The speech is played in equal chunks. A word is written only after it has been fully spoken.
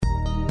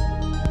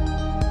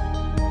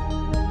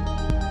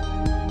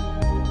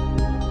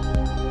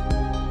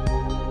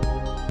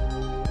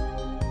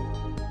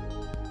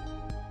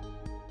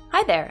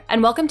Hi there,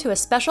 and welcome to a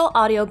special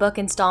audiobook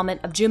installment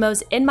of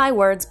Jumo's In My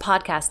Words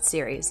podcast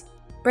series,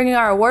 bringing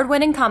our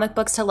award-winning comic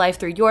books to life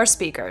through your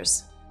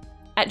speakers.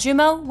 At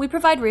Jumo, we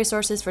provide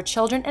resources for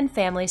children and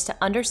families to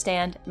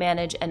understand,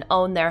 manage, and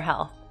own their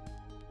health.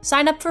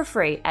 Sign up for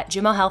free at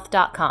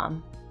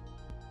jumohealth.com.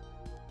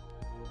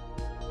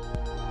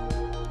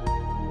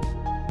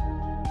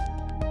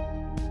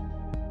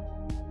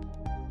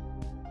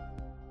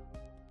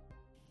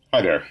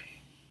 Hi there.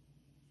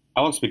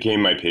 Alex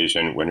became my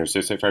patient when her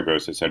cystic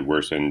fibrosis had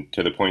worsened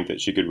to the point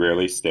that she could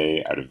rarely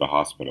stay out of the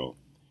hospital.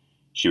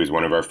 She was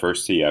one of our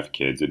first CF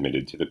kids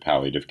admitted to the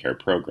palliative care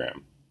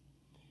program.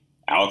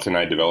 Alex and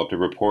I developed a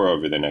rapport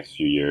over the next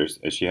few years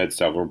as she had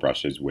several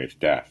brushes with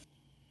death.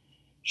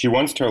 She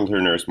once told her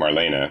nurse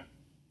Marlena,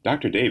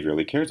 "Dr. Dave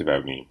really cares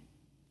about me."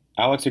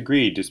 Alex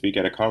agreed to speak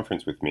at a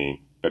conference with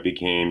me, but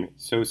became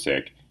so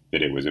sick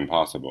that it was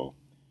impossible.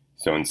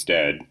 So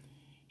instead,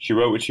 she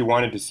wrote what she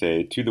wanted to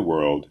say to the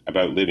world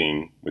about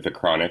living with a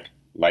chronic,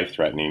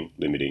 life-threatening,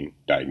 limiting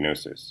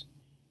diagnosis.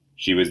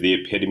 She was the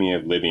epitome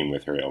of living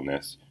with her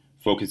illness,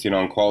 focusing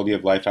on quality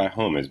of life at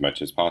home as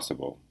much as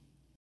possible.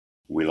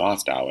 We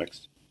lost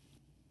Alex,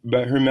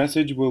 but her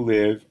message will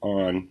live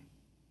on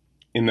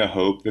in the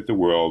hope that the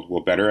world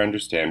will better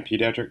understand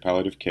pediatric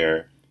palliative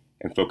care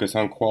and focus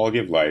on quality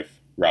of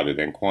life rather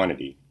than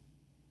quantity.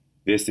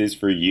 This is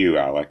for you,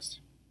 Alex.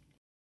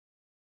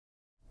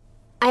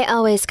 I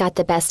always got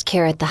the best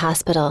care at the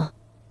hospital.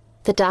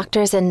 The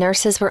doctors and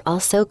nurses were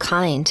all so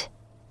kind.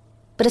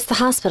 But it's the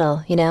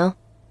hospital, you know?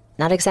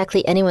 Not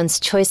exactly anyone's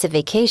choice of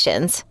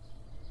vacations.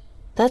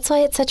 That's why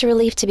it's such a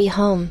relief to be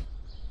home.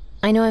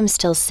 I know I'm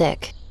still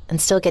sick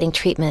and still getting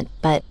treatment,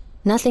 but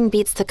nothing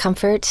beats the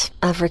comfort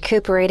of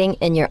recuperating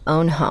in your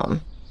own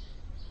home.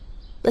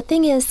 The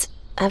thing is,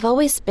 I've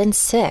always been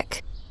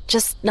sick,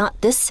 just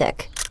not this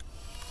sick.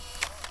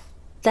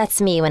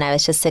 That's me when I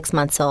was just 6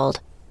 months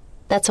old.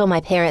 That's when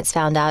my parents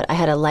found out I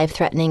had a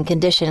life-threatening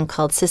condition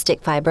called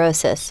cystic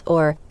fibrosis,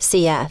 or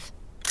CF.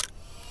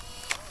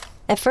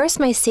 At first,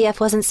 my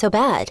CF wasn't so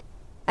bad.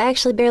 I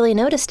actually barely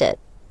noticed it,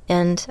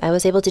 and I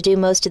was able to do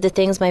most of the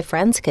things my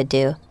friends could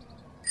do.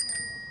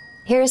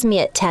 Here's me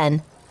at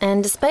 10,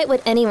 and despite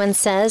what anyone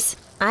says,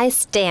 I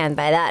stand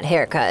by that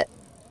haircut.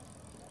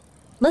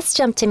 Let's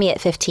jump to me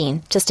at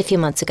 15, just a few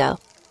months ago.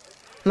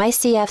 My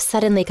CF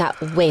suddenly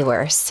got way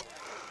worse.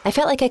 I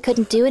felt like I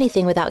couldn't do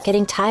anything without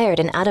getting tired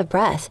and out of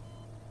breath.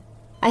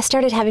 I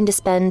started having to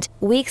spend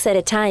weeks at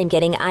a time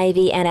getting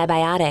IV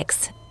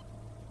antibiotics.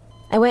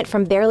 I went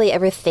from barely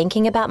ever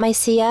thinking about my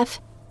CF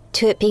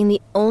to it being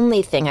the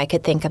only thing I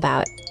could think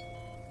about.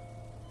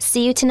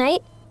 See you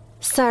tonight?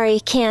 Sorry,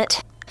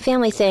 can't.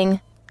 Family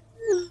thing.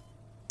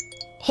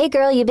 Hey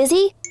girl, you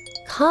busy?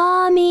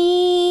 Call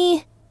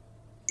me.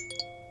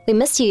 We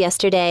missed you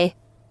yesterday.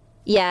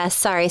 Yeah,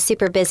 sorry,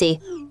 super busy.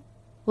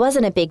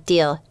 Wasn't a big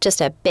deal, just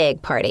a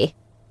big party.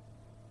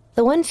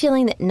 The one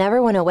feeling that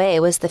never went away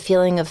was the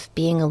feeling of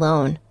being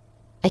alone.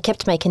 I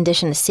kept my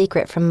condition a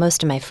secret from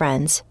most of my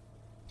friends.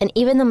 And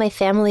even though my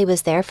family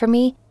was there for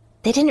me,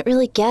 they didn't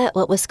really get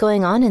what was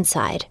going on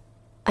inside.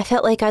 I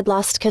felt like I'd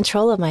lost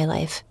control of my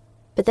life.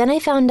 But then I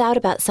found out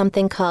about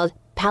something called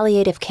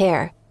palliative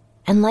care,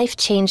 and life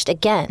changed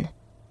again.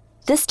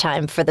 This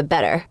time for the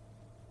better.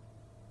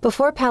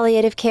 Before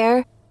palliative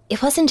care,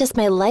 it wasn't just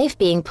my life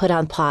being put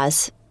on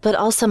pause, but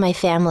also my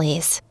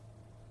family's.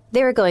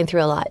 They were going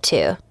through a lot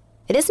too.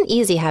 It isn't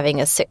easy having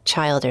a sick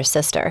child or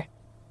sister,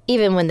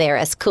 even when they are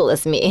as cool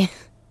as me.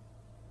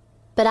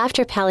 But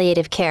after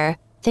palliative care,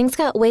 things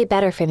got way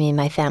better for me and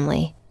my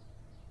family.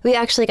 We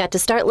actually got to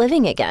start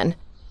living again.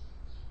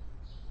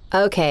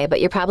 Okay,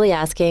 but you're probably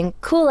asking,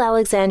 cool,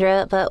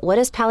 Alexandra, but what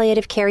does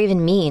palliative care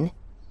even mean?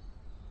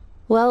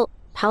 Well,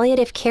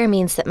 palliative care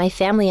means that my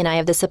family and I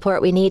have the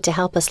support we need to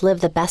help us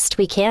live the best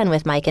we can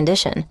with my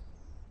condition.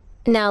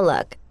 Now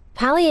look,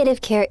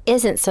 palliative care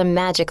isn't some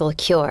magical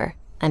cure.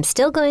 I'm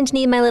still going to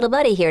need my little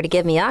buddy here to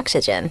give me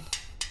oxygen.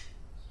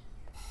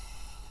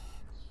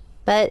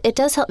 But it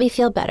does help me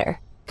feel better,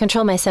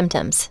 control my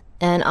symptoms,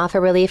 and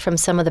offer relief from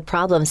some of the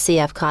problems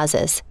CF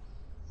causes.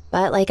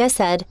 But like I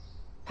said,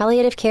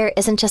 palliative care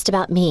isn't just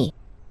about me.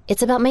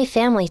 It's about my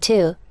family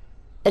too.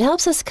 It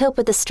helps us cope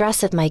with the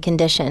stress of my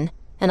condition,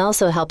 and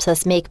also helps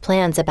us make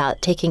plans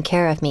about taking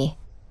care of me.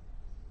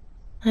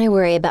 I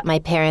worry about my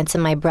parents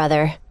and my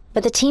brother,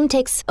 but the team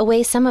takes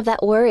away some of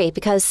that worry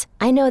because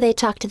I know they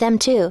talk to them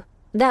too.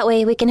 That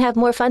way we can have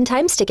more fun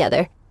times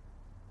together.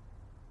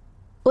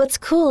 What's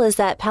cool is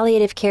that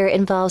palliative care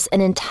involves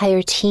an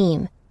entire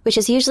team, which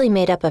is usually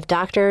made up of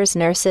doctors,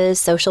 nurses,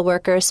 social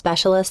workers,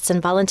 specialists,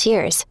 and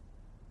volunteers.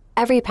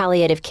 Every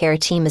palliative care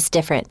team is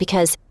different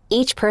because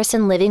each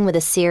person living with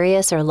a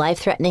serious or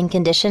life-threatening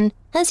condition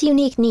has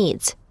unique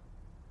needs.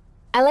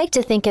 I like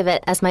to think of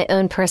it as my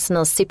own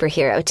personal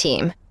superhero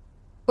team,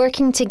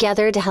 working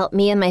together to help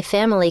me and my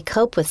family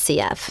cope with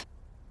CF.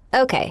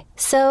 Okay,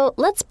 so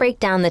let's break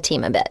down the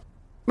team a bit.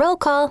 Roll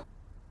call.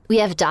 We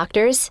have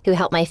doctors who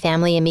help my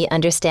family and me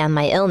understand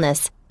my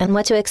illness and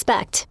what to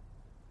expect.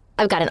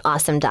 I've got an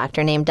awesome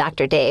doctor named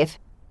Dr. Dave.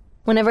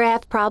 Whenever I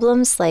have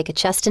problems like a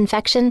chest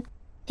infection,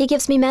 He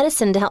gives me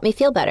medicine to help me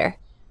feel better.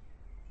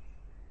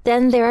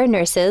 Then there are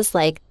nurses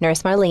like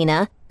Nurse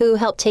Marlena, who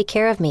help take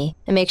care of me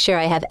and make sure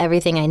I have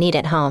everything I need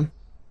at home.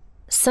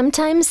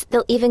 Sometimes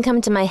they'll even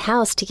come to my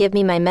house to give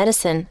me my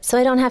medicine so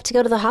I don't have to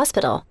go to the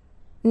hospital.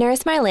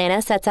 Nurse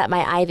Marlena sets up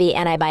my IV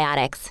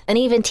antibiotics and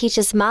even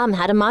teaches Mom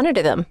how to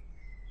monitor them.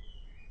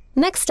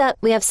 Next up,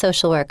 we have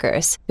social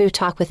workers who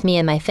talk with me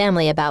and my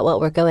family about what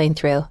we're going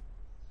through.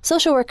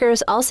 Social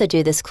workers also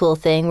do this cool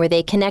thing where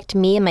they connect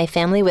me and my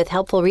family with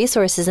helpful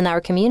resources in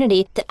our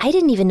community that I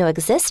didn't even know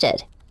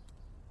existed.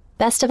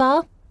 Best of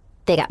all,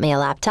 they got me a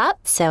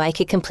laptop so I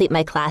could complete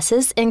my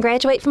classes and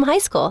graduate from high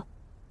school.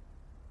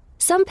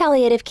 Some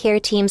palliative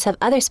care teams have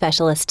other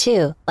specialists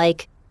too,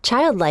 like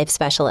child life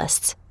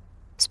specialists,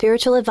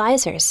 spiritual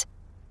advisors,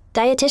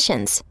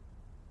 dietitians,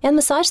 and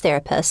massage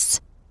therapists.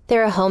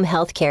 There are home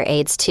health care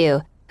aides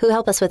too, who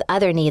help us with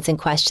other needs and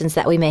questions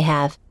that we may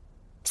have.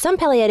 Some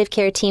palliative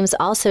care teams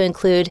also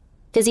include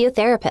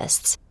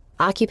physiotherapists,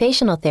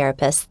 occupational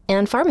therapists,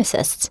 and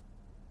pharmacists.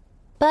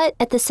 But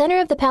at the center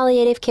of the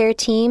palliative care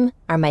team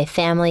are my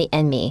family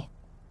and me.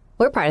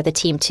 We're part of the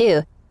team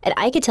too, and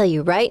I can tell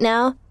you right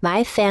now,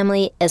 my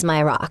family is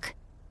my rock.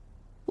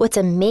 What's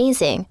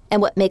amazing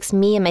and what makes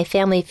me and my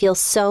family feel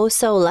so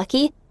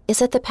lucky is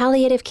that the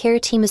palliative care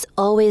team is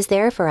always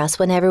there for us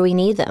whenever we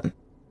need them.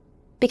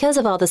 Because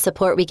of all the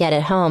support we get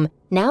at home,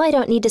 now I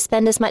don't need to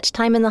spend as much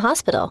time in the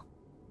hospital.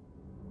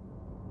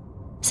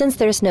 Since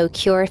there's no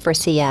cure for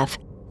CF,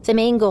 the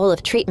main goal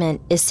of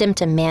treatment is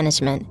symptom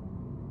management.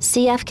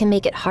 CF can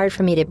make it hard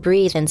for me to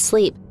breathe and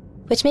sleep,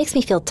 which makes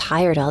me feel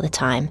tired all the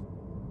time.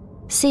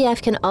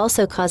 CF can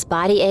also cause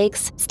body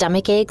aches,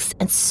 stomach aches,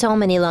 and so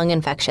many lung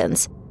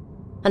infections.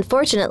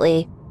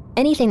 Unfortunately,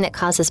 anything that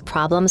causes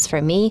problems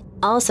for me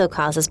also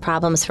causes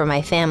problems for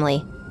my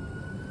family.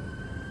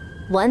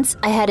 Once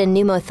I had a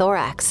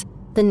pneumothorax.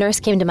 The nurse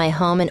came to my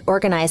home and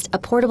organized a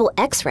portable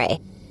X-ray.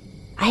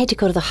 I had to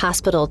go to the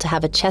hospital to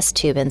have a chest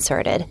tube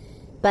inserted.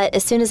 But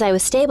as soon as I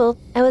was stable,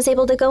 I was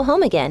able to go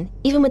home again,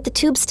 even with the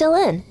tube still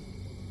in.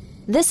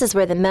 This is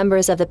where the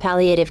members of the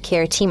palliative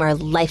care team are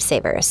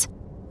lifesavers.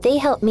 They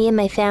help me and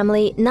my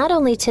family not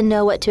only to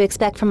know what to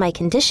expect from my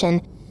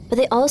condition, but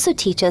they also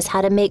teach us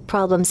how to make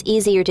problems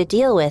easier to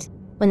deal with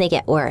when they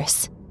get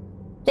worse.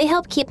 They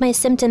help keep my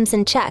symptoms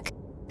in check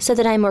so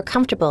that I'm more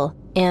comfortable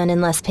and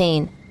in less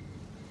pain.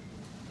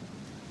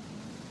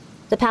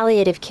 The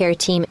palliative care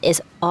team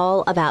is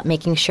all about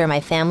making sure my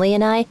family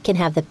and I can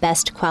have the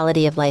best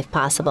quality of life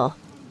possible.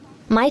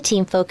 My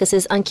team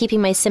focuses on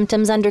keeping my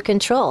symptoms under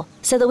control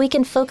so that we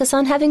can focus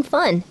on having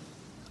fun.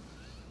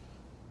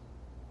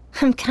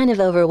 I'm kind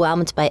of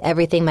overwhelmed by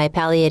everything my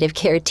palliative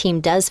care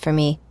team does for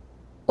me.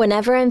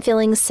 Whenever I'm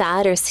feeling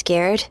sad or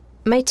scared,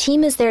 my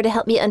team is there to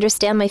help me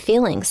understand my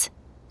feelings.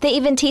 They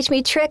even teach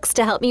me tricks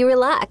to help me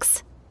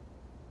relax.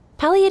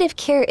 Palliative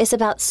care is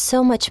about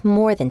so much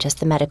more than just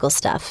the medical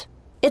stuff.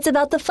 It's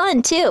about the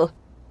fun, too.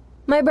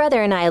 My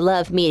brother and I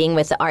love meeting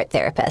with the art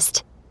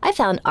therapist. I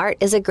found art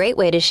is a great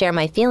way to share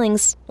my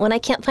feelings when I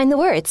can't find the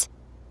words.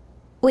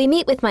 We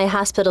meet with my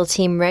hospital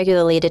team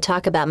regularly to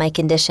talk about my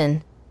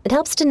condition. It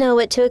helps to know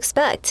what to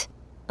expect,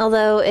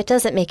 although it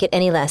doesn't make it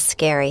any less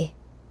scary.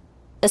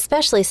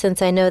 Especially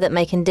since I know that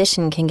my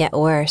condition can get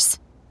worse,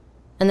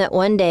 and that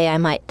one day I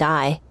might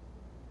die.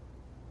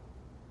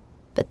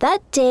 But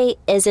that day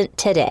isn't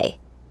today.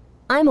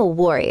 I'm a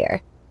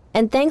warrior,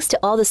 and thanks to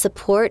all the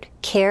support,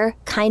 care,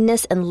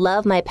 kindness, and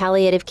love my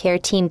palliative care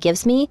team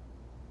gives me,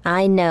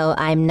 I know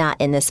I'm not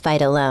in this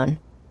fight alone,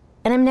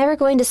 and I'm never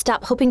going to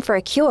stop hoping for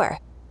a cure.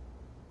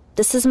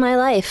 This is my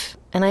life,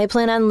 and I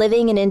plan on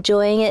living and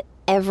enjoying it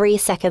every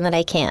second that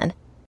I can.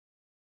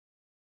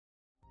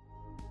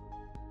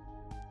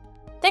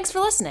 Thanks for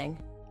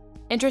listening.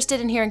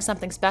 Interested in hearing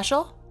something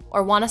special?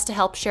 Or want us to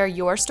help share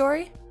your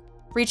story?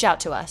 Reach out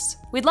to us.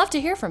 We'd love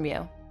to hear from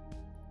you.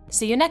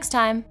 See you next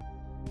time.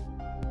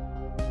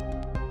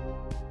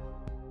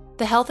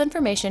 The health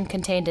information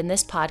contained in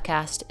this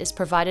podcast is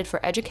provided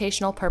for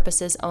educational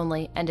purposes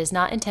only and is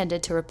not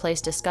intended to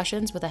replace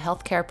discussions with a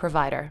healthcare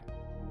provider.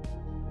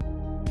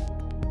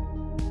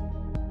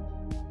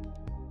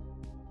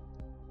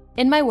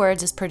 In My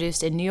Words is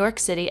produced in New York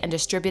City and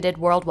distributed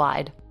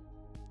worldwide.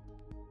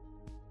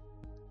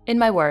 In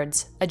My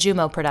Words, a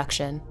Jumo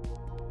production.